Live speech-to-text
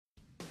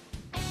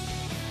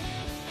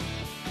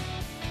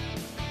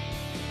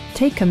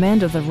Take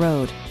command of the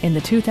road in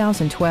the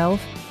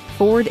 2012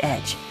 Ford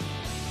Edge.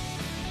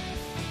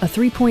 A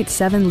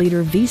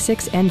 3.7-liter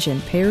V6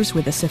 engine pairs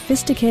with a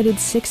sophisticated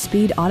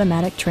 6-speed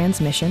automatic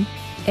transmission,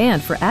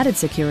 and for added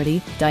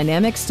security,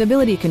 dynamic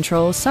stability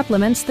control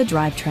supplements the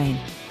drivetrain.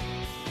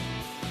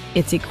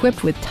 It's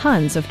equipped with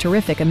tons of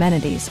terrific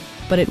amenities,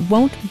 but it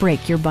won't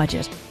break your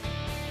budget.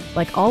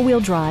 Like all-wheel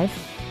drive,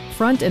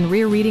 front and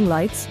rear reading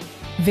lights,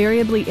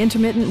 variably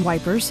intermittent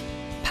wipers,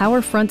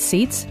 power front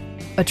seats,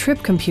 a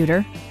trip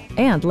computer,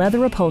 and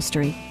leather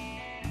upholstery.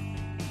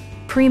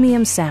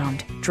 Premium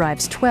sound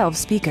drives 12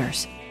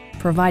 speakers,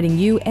 providing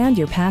you and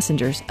your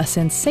passengers a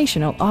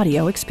sensational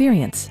audio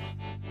experience.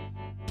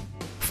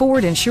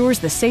 Ford ensures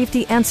the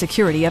safety and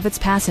security of its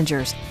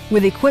passengers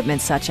with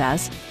equipment such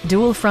as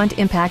dual front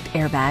impact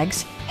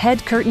airbags,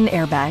 head curtain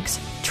airbags,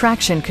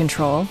 traction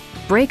control,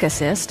 brake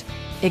assist,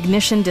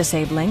 ignition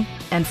disabling,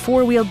 and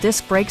 4-wheel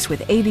disc brakes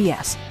with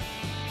ABS.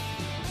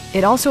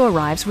 It also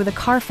arrives with a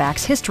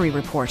Carfax history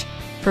report,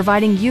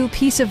 providing you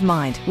peace of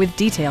mind with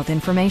detailed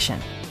information.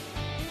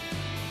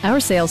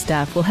 Our sales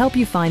staff will help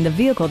you find the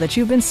vehicle that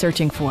you've been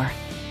searching for.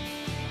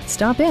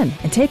 Stop in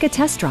and take a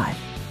test drive.